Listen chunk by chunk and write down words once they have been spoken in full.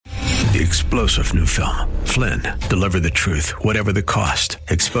The explosive new film, Flynn, deliver the truth, whatever the cost,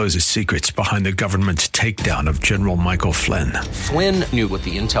 exposes secrets behind the government's takedown of General Michael Flynn. Flynn knew what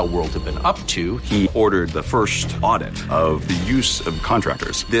the intel world had been up to. He ordered the first audit of the use of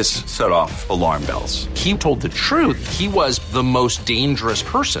contractors. This set off alarm bells. He told the truth. He was the most dangerous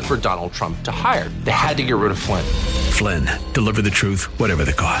person for Donald Trump to hire. They had to get rid of Flynn. Flynn, deliver the truth, whatever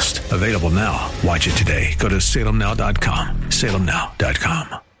the cost. Available now. Watch it today. Go to salemnow.com.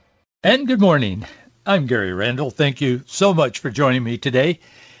 salemnow.com. And good morning. I'm Gary Randall. Thank you so much for joining me today.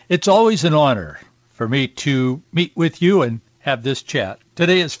 It's always an honor for me to meet with you and have this chat.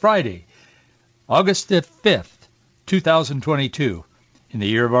 Today is Friday, August the 5th, 2022, in the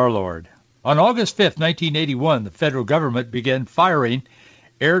year of our Lord. On August 5th, 1981, the federal government began firing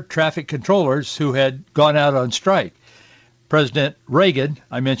air traffic controllers who had gone out on strike. President Reagan,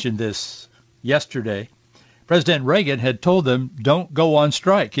 I mentioned this yesterday, President Reagan had told them, don't go on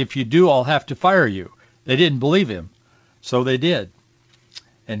strike. If you do, I'll have to fire you. They didn't believe him, so they did.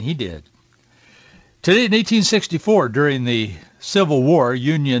 And he did. Today in 1864, during the Civil War,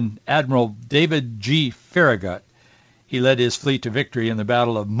 Union Admiral David G. Farragut, he led his fleet to victory in the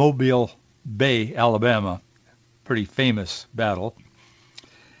Battle of Mobile Bay, Alabama. Pretty famous battle.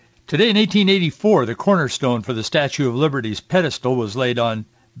 Today in 1884, the cornerstone for the Statue of Liberty's pedestal was laid on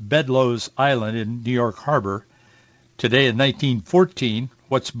Bedloes Island in New York Harbor. Today in 1914,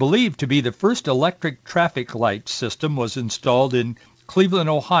 what's believed to be the first electric traffic light system was installed in Cleveland,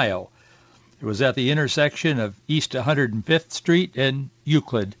 Ohio. It was at the intersection of East 105th Street and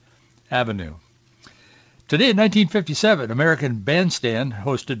Euclid Avenue. Today in 1957, American Bandstand,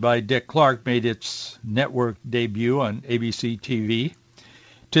 hosted by Dick Clark, made its network debut on ABC TV.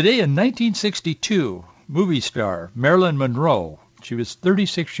 Today in 1962, movie star Marilyn Monroe, she was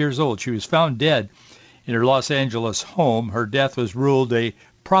 36 years old. She was found dead in her Los Angeles home. Her death was ruled a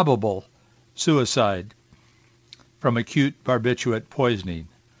probable suicide from acute barbiturate poisoning.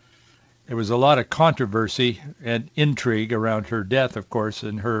 There was a lot of controversy and intrigue around her death, of course,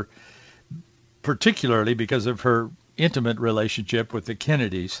 and her, particularly because of her intimate relationship with the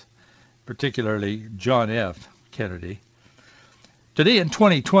Kennedys, particularly John F. Kennedy. Today in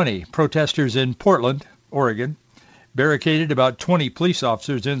 2020, protesters in Portland, Oregon, barricaded about 20 police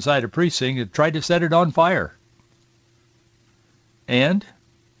officers inside a precinct and tried to set it on fire. And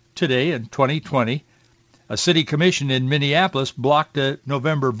today in 2020, a city commission in Minneapolis blocked a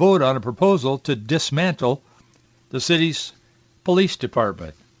November vote on a proposal to dismantle the city's police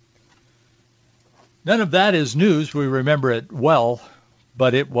department. None of that is news. We remember it well,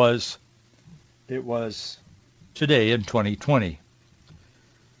 but it was today in 2020.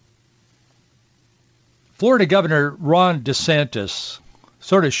 Florida Governor Ron DeSantis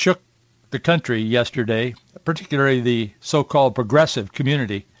sort of shook the country yesterday, particularly the so-called progressive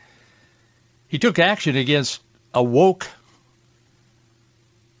community. He took action against a woke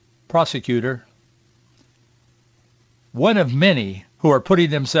prosecutor, one of many who are putting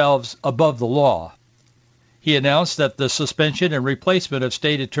themselves above the law. He announced that the suspension and replacement of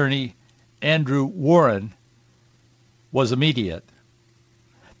State Attorney Andrew Warren was immediate.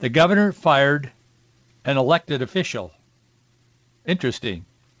 The governor fired an elected official. Interesting.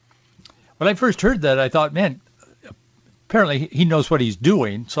 When I first heard that, I thought, man, apparently he knows what he's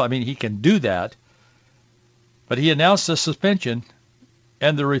doing, so I mean, he can do that. But he announced the suspension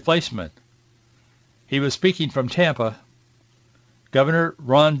and the replacement. He was speaking from Tampa, Governor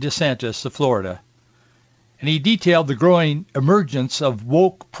Ron DeSantis of Florida, and he detailed the growing emergence of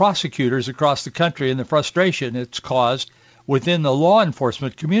woke prosecutors across the country and the frustration it's caused within the law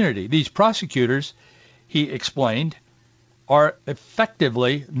enforcement community. These prosecutors, he explained, are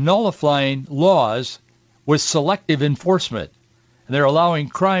effectively nullifying laws with selective enforcement. And they're allowing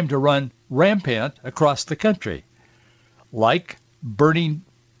crime to run rampant across the country, like burning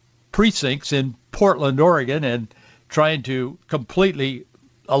precincts in Portland, Oregon, and trying to completely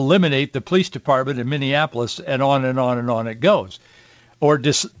eliminate the police department in Minneapolis, and on and on and on it goes. Or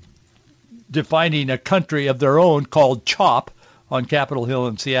defining a country of their own called CHOP on Capitol Hill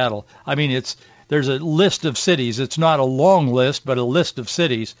in Seattle. I mean, there's a list of cities. It's not a long list, but a list of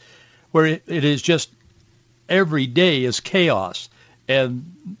cities where it is just every day is chaos,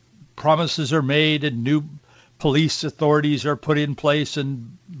 and promises are made and new police authorities are put in place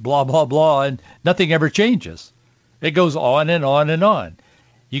and blah, blah, blah, and nothing ever changes. It goes on and on and on.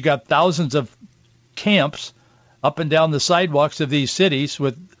 You got thousands of camps up and down the sidewalks of these cities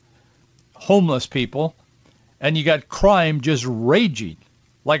with homeless people, and you got crime just raging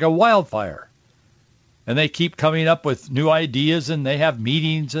like a wildfire. And they keep coming up with new ideas, and they have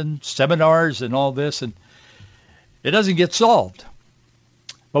meetings and seminars and all this, and it doesn't get solved.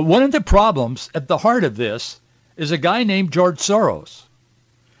 But one of the problems at the heart of this is a guy named George Soros.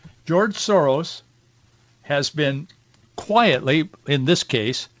 George Soros has been quietly, in this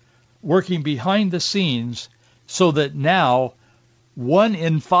case, working behind the scenes so that now 1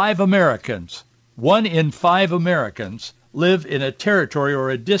 in 5 Americans live in a territory or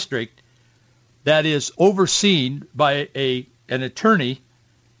a district that is overseen by an attorney,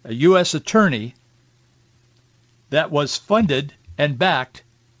 a U.S. attorney, that was funded and backed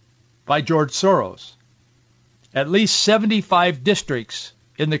by George Soros. At least 75 districts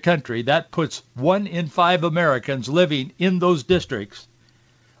in the country, that puts 1 in 5 Americans living in those districts,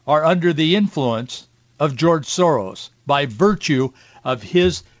 are under the influence of George Soros by virtue of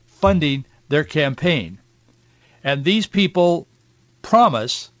his funding their campaign. And these people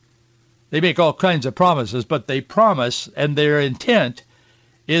promise, they make all kinds of promises, but they promise, and their intent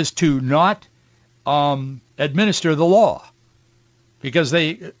is to not administer the law. Because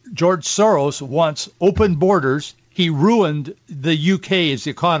George Soros wants open borders. He ruined the UK's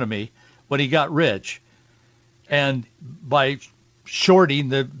economy when he got rich, and by shorting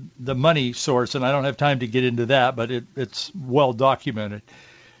the money source, and I don't have time to get into that, but it's well documented.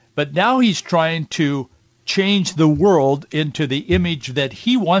 But now he's trying to change the world into the image that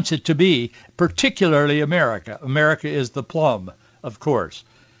he wants it to be, particularly America. America is the plum, of course.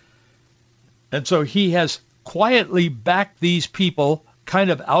 And so he has quietly backed these people kind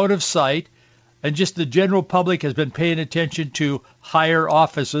of out of sight, and just the general public has been paying attention to higher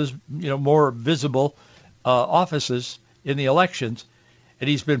offices, more visible offices in the elections, and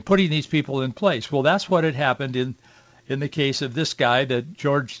he's been putting these people in place. Well, that's what had happened in the case of this guy that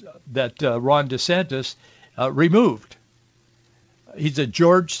Ron DeSantis removed. He's a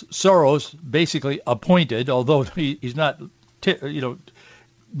George Soros basically appointed, although he's not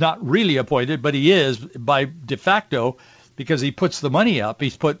not really appointed, but he is by de facto because he puts the money up.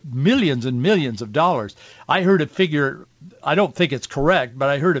 He's put millions and millions of dollars. I heard a figure, I don't think it's correct, but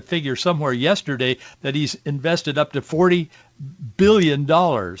I heard a figure somewhere yesterday that he's invested up to $40 billion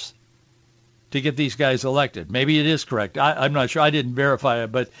to get these guys elected. Maybe it is correct. I'm not sure. I didn't verify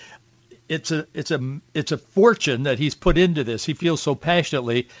it, but it's a fortune that he's put into this. He feels so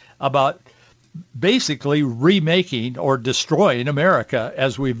passionately about basically remaking or destroying America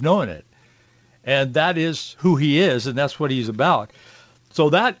as we've known it. And that is who he is, and that's what he's about.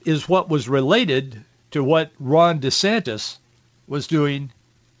 So that is what was related to what Ron DeSantis was doing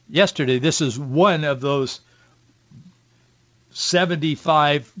yesterday. This is one of those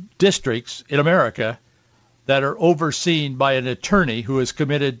 75 districts in America that are overseen by an attorney who is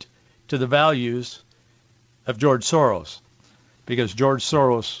committed to the values of George Soros, because George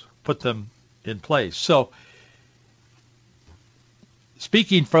Soros put them in place. So,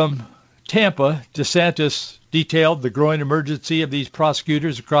 speaking from Tampa, DeSantis detailed the growing emergency of these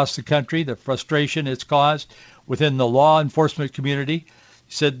prosecutors across the country, the frustration it's caused within the law enforcement community.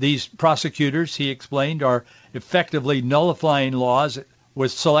 He said these prosecutors, he explained, are effectively nullifying laws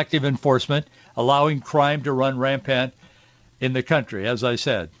with selective enforcement, allowing crime to run rampant in the country, as I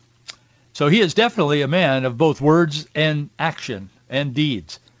said. So he is definitely a man of both words and action and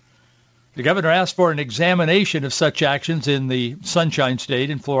deeds. The governor asked for an examination of such actions in the Sunshine State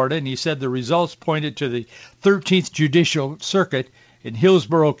in Florida, and he said the results pointed to the 13th Judicial Circuit in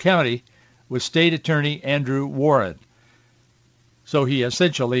Hillsborough County with State Attorney Andrew Warren. So he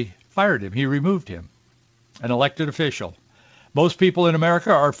essentially fired him. He removed him, an elected official. Most people in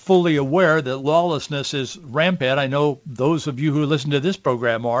America are fully aware that lawlessness is rampant. I know those of you who listen to this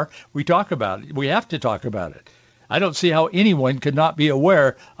program are. We talk about it. We have to talk about it. I don't see how anyone could not be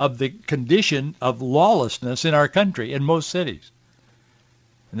aware of the condition of lawlessness in our country, in most cities.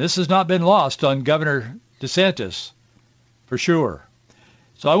 And this has not been lost on Governor DeSantis, for sure.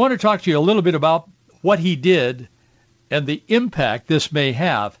 So I want to talk to you a little bit about what he did and the impact this may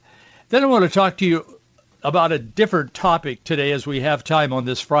have. Then I want to talk to you about a different topic today as we have time on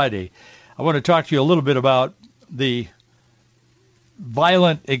this Friday. I want to talk to you a little bit about the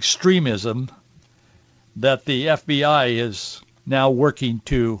violent extremism that the FBI is now working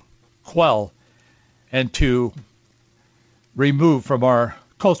to quell and to remove from our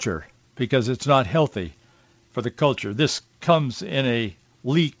culture because it's not healthy for the culture. This comes in a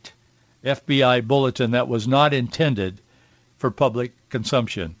leaked FBI bulletin that was not intended for public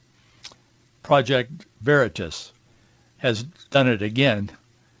consumption. Project Veritas has done it again,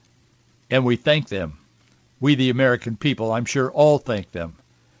 and we thank them. We, the American people, I'm sure all thank them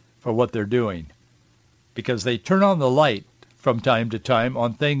for what they're doing, because they turn on the light from time to time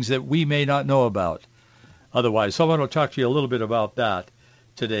on things that we may not know about otherwise. So I want to talk to you a little bit about that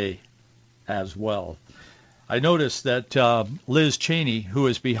today as well. I noticed that Liz Cheney, who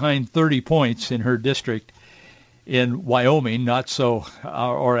is behind 30 points in her district in Wyoming, not so,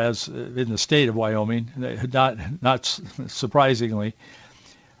 or as in the state of Wyoming, not surprisingly,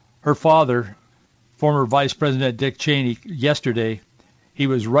 her father, former Vice President Dick Cheney, yesterday, he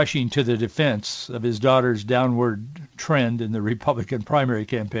was rushing to the defense of his daughter's downward trend in the Republican primary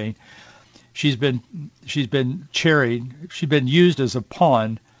campaign. She's been used as a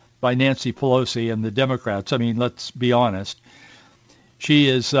pawn by Nancy Pelosi and the Democrats. I mean, let's be honest.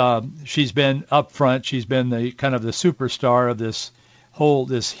 She's been up front. She's been the kind of the superstar of this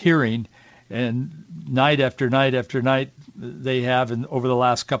hearing, and night after night after night, they have, over the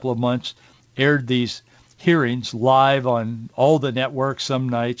last couple of months, aired these hearings live on all the networks some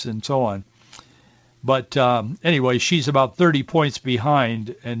nights and so on. But anyway, she's about 30 points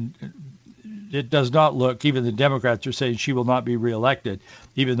behind, and it does not look, even the Democrats are saying she will not be reelected,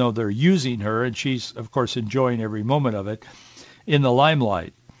 even though they're using her, and she's, of course, enjoying every moment of it in the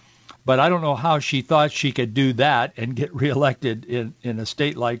limelight. But I don't know how she thought she could do that and get reelected in a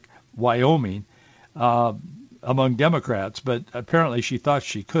state like Wyoming among Democrats, but apparently she thought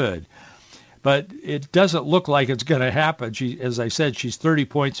she could. But it doesn't look like it's going to happen. As I said, she's 30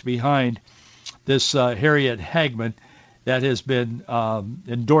 points behind this Harriet Hagman that has been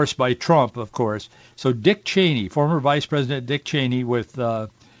endorsed by Trump, of course. So Dick Cheney, former Vice President Dick Cheney with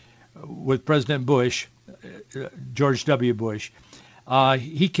President Bush, George W. Bush,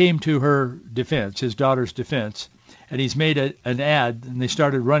 he came to her defense, his daughter's defense, and he's made an ad, and they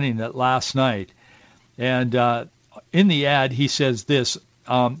started running it last night. And in the ad, he says this.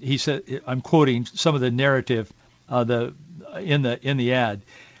 He said, I'm quoting some of the narrative in the ad.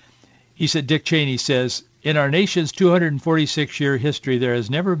 He said, Dick Cheney says, in our nation's 246-year history, there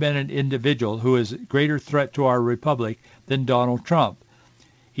has never been an individual who is a greater threat to our republic than Donald Trump.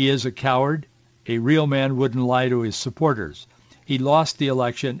 He is a coward. A real man wouldn't lie to his supporters. He lost the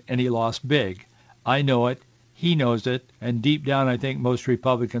election, and he lost big. I know it. He knows it. And deep down, I think most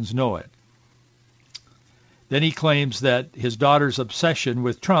Republicans know it. Then he claims that his daughter's obsession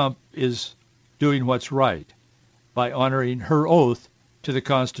with Trump is doing what's right by honoring her oath to the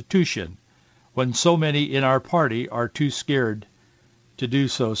Constitution when so many in our party are too scared to do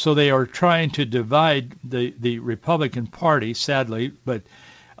so. So they are trying to divide the Republican Party, sadly, but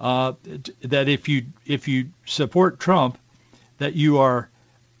that if you support Trump, that you are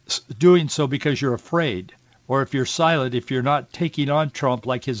doing so because you're afraid, or if you're silent, if you're not taking on Trump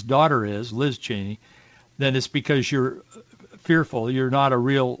like his daughter is, Liz Cheney, then it's because you're fearful. You're not a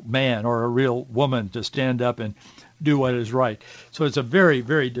real man or a real woman to stand up and do what is right. So it's a very,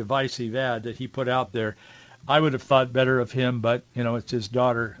 very divisive ad that he put out there. I would have thought better of him, but, it's his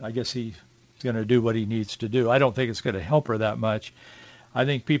daughter. I guess he's going to do what he needs to do. I don't think it's going to help her that much. I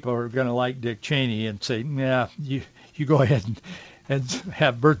think people are going to like Dick Cheney and say, yeah, you go ahead and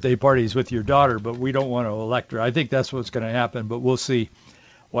have birthday parties with your daughter, but we don't want to elect her. I think that's what's going to happen, but we'll see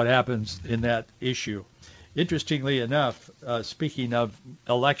what happens in that issue. Interestingly enough, speaking of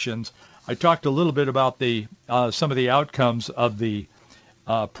elections, I talked a little bit about some of the outcomes of the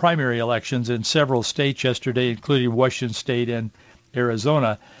primary elections in several states yesterday, including Washington State and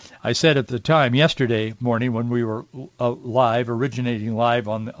Arizona. I said at the time yesterday morning when we were originating live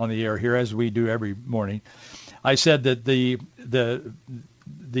on the air here, as we do every morning, I said that the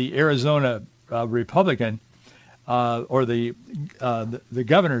Arizona Republican or the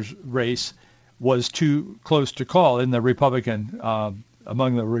governor's race was too close to call in the Republican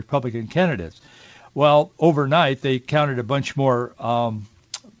among the Republican candidates. Well, overnight they counted a bunch more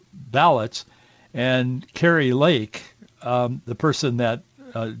ballots, and Kari Lake, the person that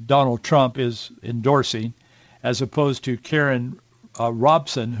Donald Trump is endorsing, as opposed to Karen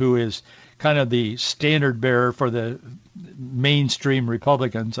Robson, who is kind of the standard bearer for the mainstream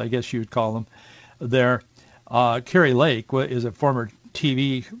Republicans, I guess you would call them there. Kari Lake is a former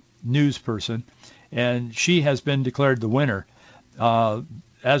TV news person, and she has been declared the winner.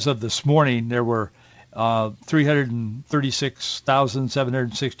 As of this morning, there were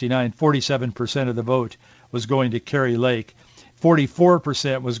 336,769, 47% of the vote was going to Kari Lake.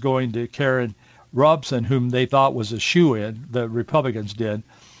 44% was going to Karen Robson, whom they thought was a shoo-in, the Republicans did,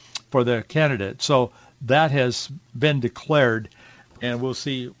 for the candidate. So that has been declared, and we'll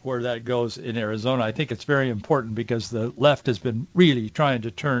see where that goes in Arizona. I think it's very important because the left has been really trying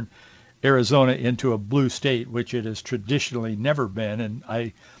to turn Arizona into a blue state, which it has traditionally never been, and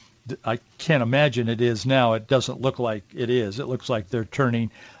I can't imagine it is now. It doesn't look like it is. It looks like they're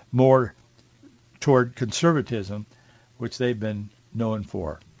turning more toward conservatism, which they've been known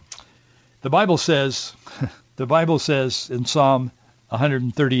for. The Bible says in Psalm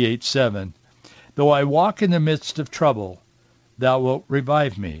 138:7, Though I walk in the midst of trouble, thou wilt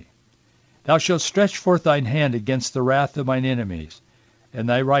revive me. Thou shalt stretch forth thine hand against the wrath of mine enemies, and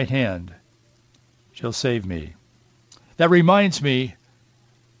thy right hand shall save me. That reminds me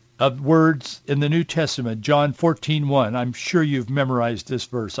of words in the New Testament, John 14:1. I'm sure you've memorized this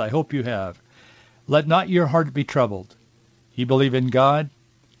verse. I hope you have. Let not your heart be troubled. Ye believe in God,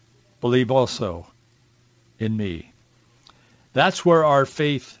 believe also in me. That's where our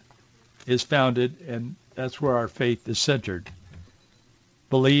faith is founded, and that's where our faith is centered.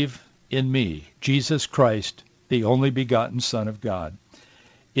 Believe in me, Jesus Christ, the only begotten Son of God.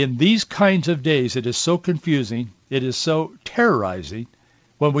 In these kinds of days, it is so confusing, it is so terrorizing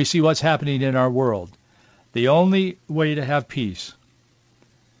when we see what's happening in our world. The only way to have peace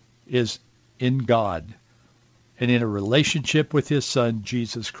is in God and in a relationship with his Son,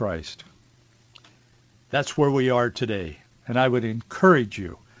 Jesus Christ. That's where we are today. And I would encourage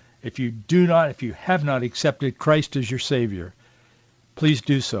you, if you have not accepted Christ as your Savior, please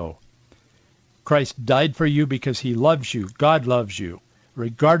do so. Christ died for you because he loves you. God loves you.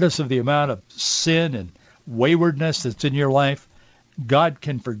 Regardless of the amount of sin and waywardness that's in your life, God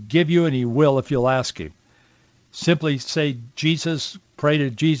can forgive you, and he will if you'll ask him. Simply say, Jesus, pray to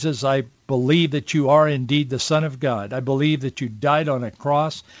Jesus, I believe that you are indeed the Son of God. I believe that you died on a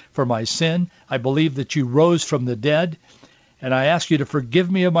cross for my sin. I believe that you rose from the dead, and I ask you to forgive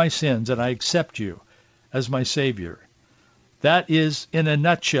me of my sins, and I accept you as my Savior. That is, in a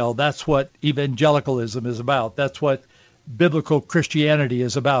nutshell, that's what evangelicalism is about. That's what biblical Christianity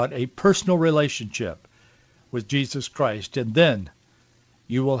is about, a personal relationship with Jesus Christ. And then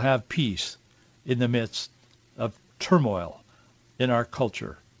you will have peace in the midst of turmoil in our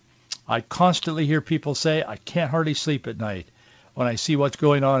culture. I constantly hear people say, I can't hardly sleep at night when I see what's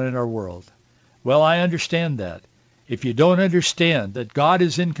going on in our world. Well, I understand that. If you don't understand that God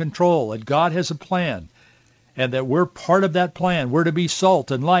is in control and God has a plan, and that we're part of that plan, we're to be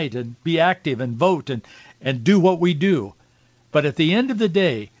salt and light and be active and vote and do what we do. But at the end of the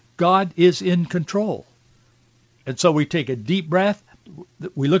day, God is in control. And so we take a deep breath,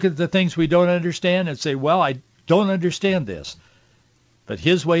 we look at the things we don't understand and say, well, I don't understand this. But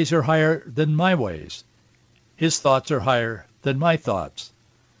his ways are higher than my ways. His thoughts are higher than my thoughts.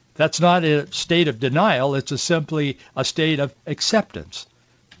 That's not a state of denial. It's simply a state of acceptance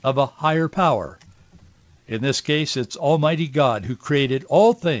of a higher power. In this case, it's Almighty God who created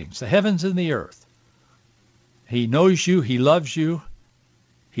all things, the heavens and the earth. He knows you. He loves you.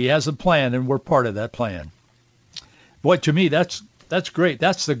 He has a plan, and we're part of that plan. Boy, to me, that's great.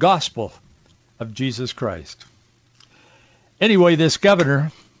 That's the gospel of Jesus Christ. Anyway, this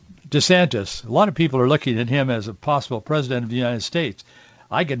governor, DeSantis, a lot of people are looking at him as a possible president of the United States.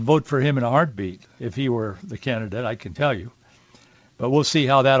 I could vote for him in a heartbeat if he were the candidate, I can tell you. But we'll see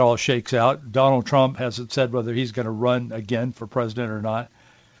how that all shakes out. Donald Trump hasn't said whether he's going to run again for president or not.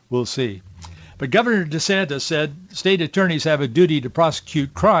 We'll see. But Governor DeSantis said state attorneys have a duty to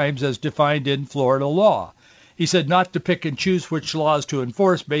prosecute crimes as defined in Florida law. He said not to pick and choose which laws to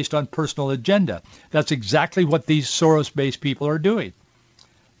enforce based on personal agenda. That's exactly what these Soros-based people are doing.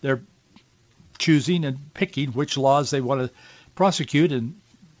 They're choosing and picking which laws they want to prosecute and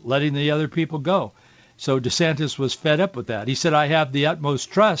letting the other people go. So DeSantis was fed up with that. He said, I have the utmost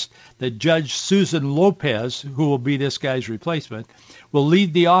trust that Judge Susan Lopez, who will be this guy's replacement, will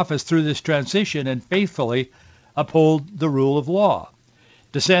lead the office through this transition and faithfully uphold the rule of law.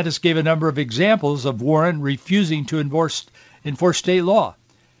 DeSantis gave a number of examples of Warren refusing to enforce state law.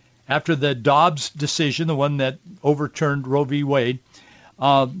 After the Dobbs decision, the one that overturned Roe v. Wade,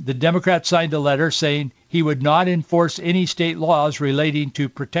 the Democrat signed a letter saying he would not enforce any state laws relating to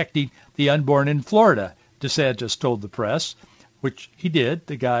protecting the unborn in Florida, DeSantis told the press, which he did,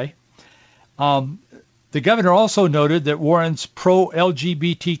 the guy. The governor also noted that Warren's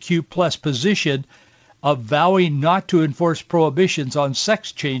pro-LGBTQ plus position of vowing not to enforce prohibitions on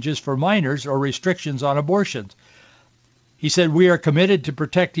sex changes for minors or restrictions on abortions. He said, we are committed to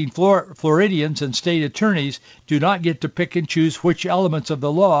protecting Floridians, and state attorneys do not get to pick and choose which elements of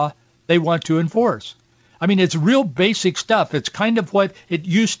the law they want to enforce. I mean, it's real basic stuff. It's kind of what it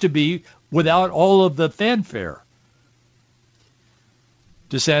used to be without all of the fanfare.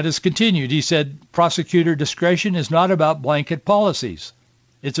 DeSantis continued. He said, prosecutor discretion is not about blanket policies.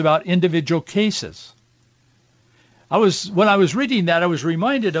 It's about individual cases. When I was reading that, I was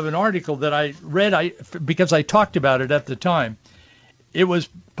reminded of an article that I read because I talked about it at the time. It was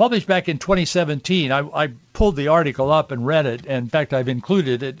published back in 2017. I pulled the article up and read it. And in fact, I've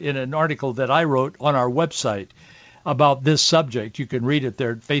included it in an article that I wrote on our website about this subject. You can read it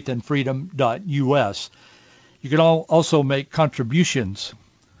there at faithandfreedom.us. You can also make contributions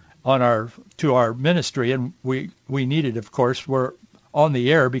to our ministry, and we need it, of course. We're on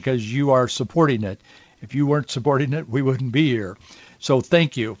the air because you are supporting it. If you weren't supporting it, we wouldn't be here. So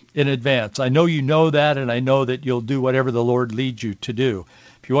thank you in advance. I know you know that, and I know that you'll do whatever the Lord leads you to do.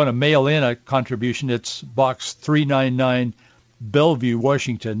 If you want to mail in a contribution, it's Box 399, Bellevue,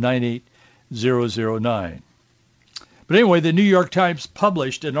 Washington, 98009. But anyway, the New York Times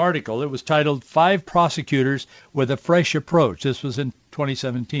published an article. It was titled 5 Prosecutors with a Fresh Approach. This was in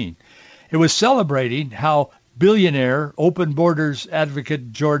 2017. It was celebrating how billionaire open borders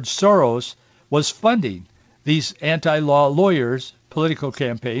advocate George Soros was funding these anti-law lawyers' political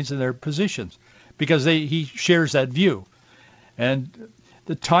campaigns and their positions because he shares that view. And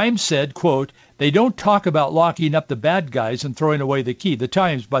the Times said, quote, "They don't talk about locking up the bad guys and throwing away the key." The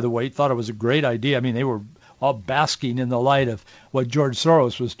Times, by the way, thought it was a great idea. I mean, they were all basking in the light of what George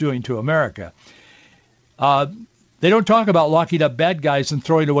Soros was doing to America. They don't talk about locking up bad guys and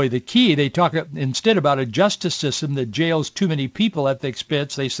throwing away the key. They talk instead about a justice system that jails too many people at the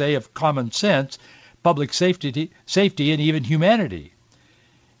expense, they say, of common sense, public safety, and even humanity.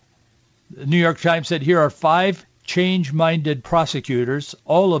 The New York Times said, here are 5 change-minded prosecutors,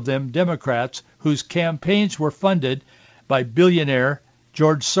 all of them Democrats, whose campaigns were funded by billionaire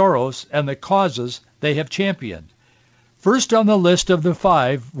George Soros and the causes they have championed. First on the list of the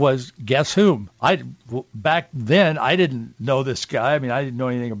 5 was, guess whom? Back then, I didn't know this guy. I mean, I didn't know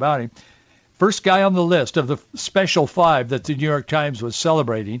anything about him. First guy on the list of the special 5 that the New York Times was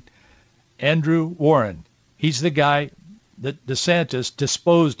celebrating, Andrew Warren. He's the guy that DeSantis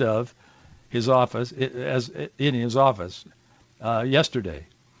disposed of his office yesterday.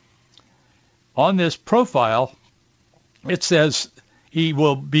 On this profile, it says he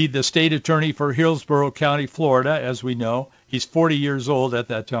will be the state attorney for Hillsborough County, Florida, as we know. He's 40 years old at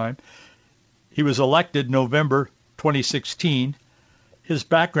that time. He was elected November 2016. His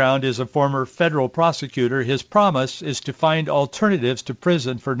background is a former federal prosecutor. His promise is to find alternatives to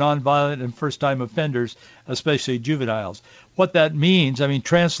prison for nonviolent and first-time offenders, especially juveniles. What that means, I mean,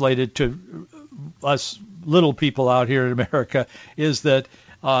 translated to us little people out here in America, is that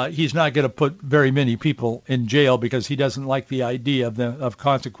he's not going to put very many people in jail because he doesn't like the idea of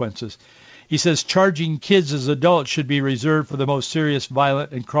consequences. He says charging kids as adults should be reserved for the most serious,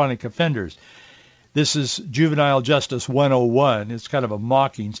 violent, and chronic offenders. This is Juvenile Justice 101. It's kind of a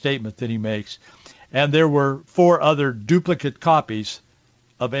mocking statement that he makes. And there were 4 other duplicate copies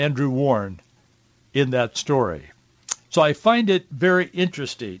of Andrew Warren in that story. So I find it very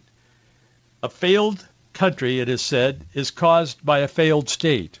interesting. A failed country, it is said, is caused by a failed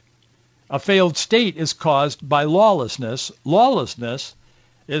state. A failed state is caused by lawlessness. Lawlessness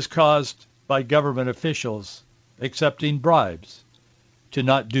is caused by government officials accepting bribes to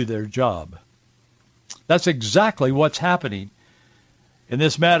not do their job. That's exactly what's happening in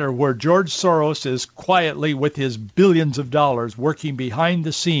this matter, where George Soros is quietly, with his billions of dollars, working behind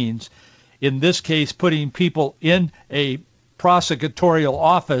the scenes, in this case putting people in a prosecutorial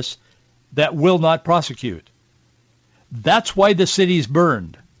office that will not prosecute. That's why the cities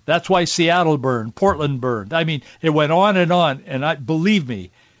burned. That's why Seattle burned, Portland burned. I mean, it went on, and believe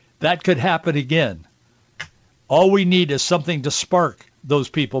me, that could happen again. All we need is something to spark those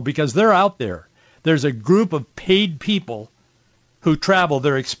people, because they're out there. There's a group of paid people who travel,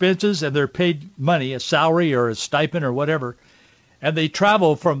 their expenses, and they're paid money, a salary or a stipend or whatever, and they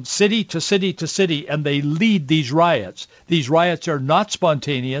travel from city to city to city, and they lead these riots. These riots are not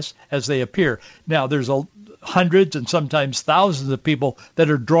spontaneous as they appear. Now, there's hundreds and sometimes thousands of people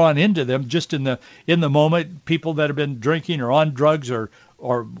that are drawn into them just in the moment, people that have been drinking or on drugs or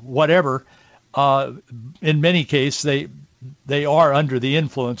whatever. In many cases, they are under the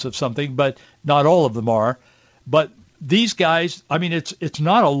influence of something, but not all of them are. But these guys, I mean, it's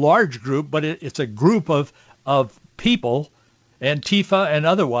not a large group, but it's a group of people, Antifa and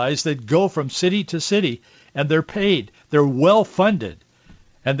otherwise, that go from city to city, and they're paid. They're well funded,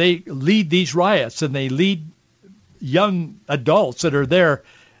 and they lead these riots, and they lead young adults that are there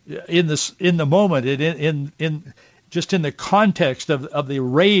in the moment, in just in the context of the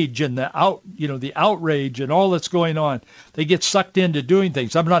rage and the outrage and all that's going on. They get sucked into doing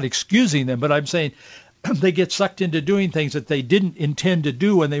things. I'm not excusing them, but I'm saying they get sucked into doing things that they didn't intend to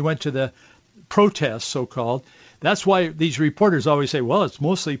do when they went to the protests, so-called. That's why these reporters always say, well, it's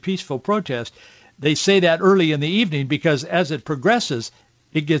mostly peaceful protest. They say that early in the evening because as it progresses,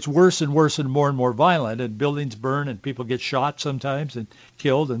 it gets worse and worse and more violent, and buildings burn and people get shot sometimes and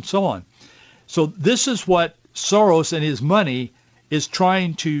killed and so on. So this is what Soros and his money is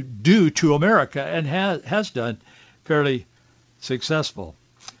trying to do to America, and has done fairly successful.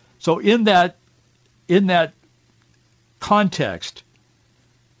 So in that context,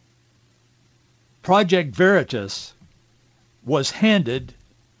 Project Veritas was handed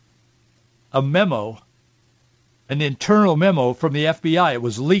a memo, an internal memo from the FBI. It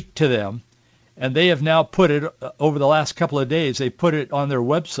was leaked to them, and they have now put it, over the last couple of days, they put it on their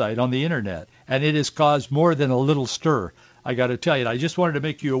website, on the internet, and it has caused more than a little stir, I got to tell you. I just wanted to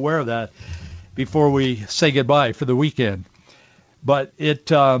make you aware of that before we say goodbye for the weekend. But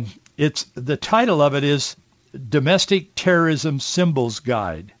it's the title of it is Domestic Terrorism Symbols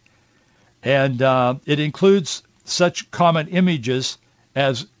Guide, and it includes such common images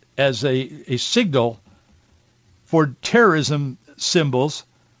as a signal for terrorism symbols.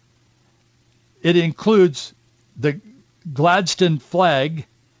 It includes the Gladstone flag,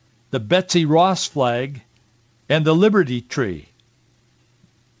 the Betsy Ross flag, and the Liberty Tree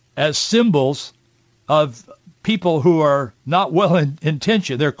as symbols of people who are not well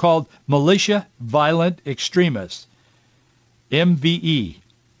intentioned. They're called militia violent extremists, MVE.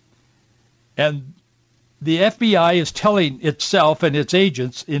 And the FBI is telling itself and its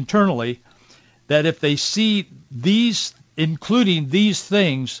agents internally that if they see these, including these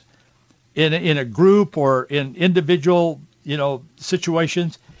things, in a group or in individual,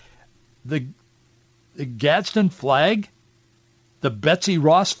 situations, the Gadsden flag, the Betsy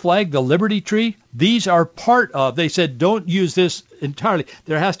Ross flag, the Liberty Tree, these are part of. They said don't use this entirely.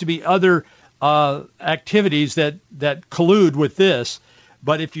 There has to be other activities that collude with this.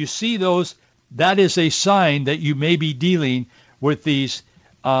 But if you see those, that is a sign that you may be dealing with these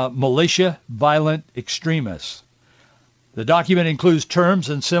militia violent extremists. The document includes terms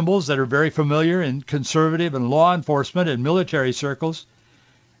and symbols that are very familiar in conservative and law enforcement and military circles.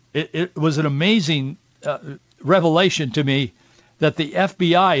 It was an amazing revelation to me that the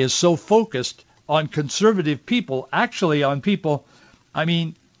FBI is so focused on conservative people, actually on people,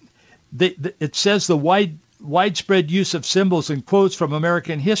 it says the widespread use of symbols and quotes from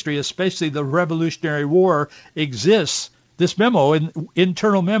American history, especially the Revolutionary War, exists. This memo,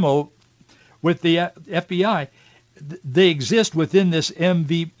 internal memo with the FBI, they exist within this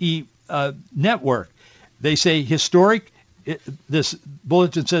MVE network. They say this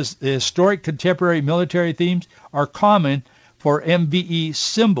bulletin says the historic contemporary military themes are common for MVE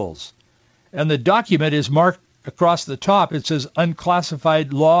symbols. And the document is marked across the top. It says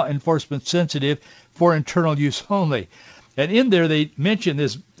unclassified, law enforcement sensitive, for internal use only. And in there they mention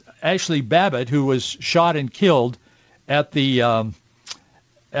this Ashley Babbitt, who was shot and killed at the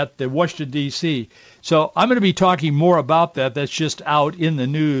Washington, D.C. So I'm going to be talking more about that. That's just out in the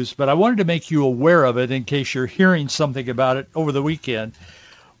news, but I wanted to make you aware of it in case you're hearing something about it over the weekend.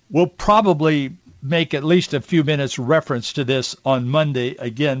 We'll probably make at least a few minutes reference to this on Monday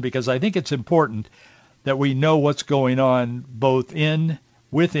again, because I think it's important that we know what's going on both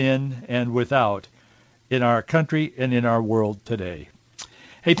within, and without in our country and in our world today.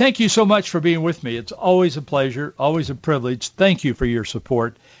 Hey, thank you so much for being with me. It's always a pleasure, always a privilege. Thank you for your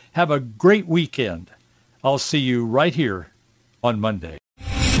support. Have a great weekend. I'll see you right here on Monday.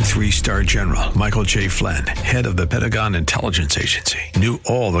 3-star General Michael J. Flynn, head of the Pentagon Intelligence Agency, knew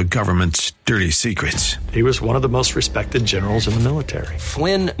all the government's dirty secrets. He was one of the most respected generals in the military.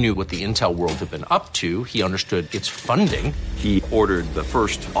 Flynn knew what the intel world had been up to. He understood its funding. He ordered the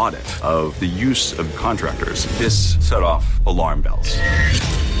first audit of the use of contractors. This set off alarm bells.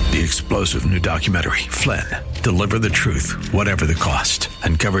 The explosive new documentary, Flynn, Deliver the Truth, Whatever the Cost,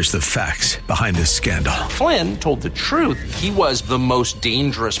 uncovers the facts behind this scandal. Flynn told the truth. He was the most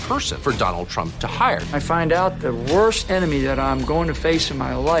dangerous person for Donald Trump to hire. I find out the worst enemy that I'm going to face in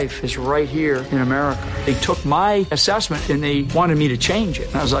my life is right here in America. They took my assessment and they wanted me to change it.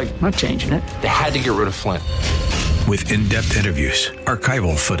 And I was like, I'm not changing it. They had to get rid of Flynn. With in-depth interviews,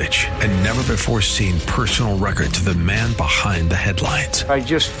 archival footage, and never-before-seen personal records of the man behind the headlines. I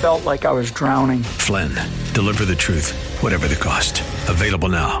just felt like I was drowning. Flynn, Deliver the Truth, Whatever the Cost. Available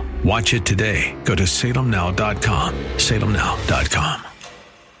now. Watch it today. Go to salemnow.com. salemnow.com.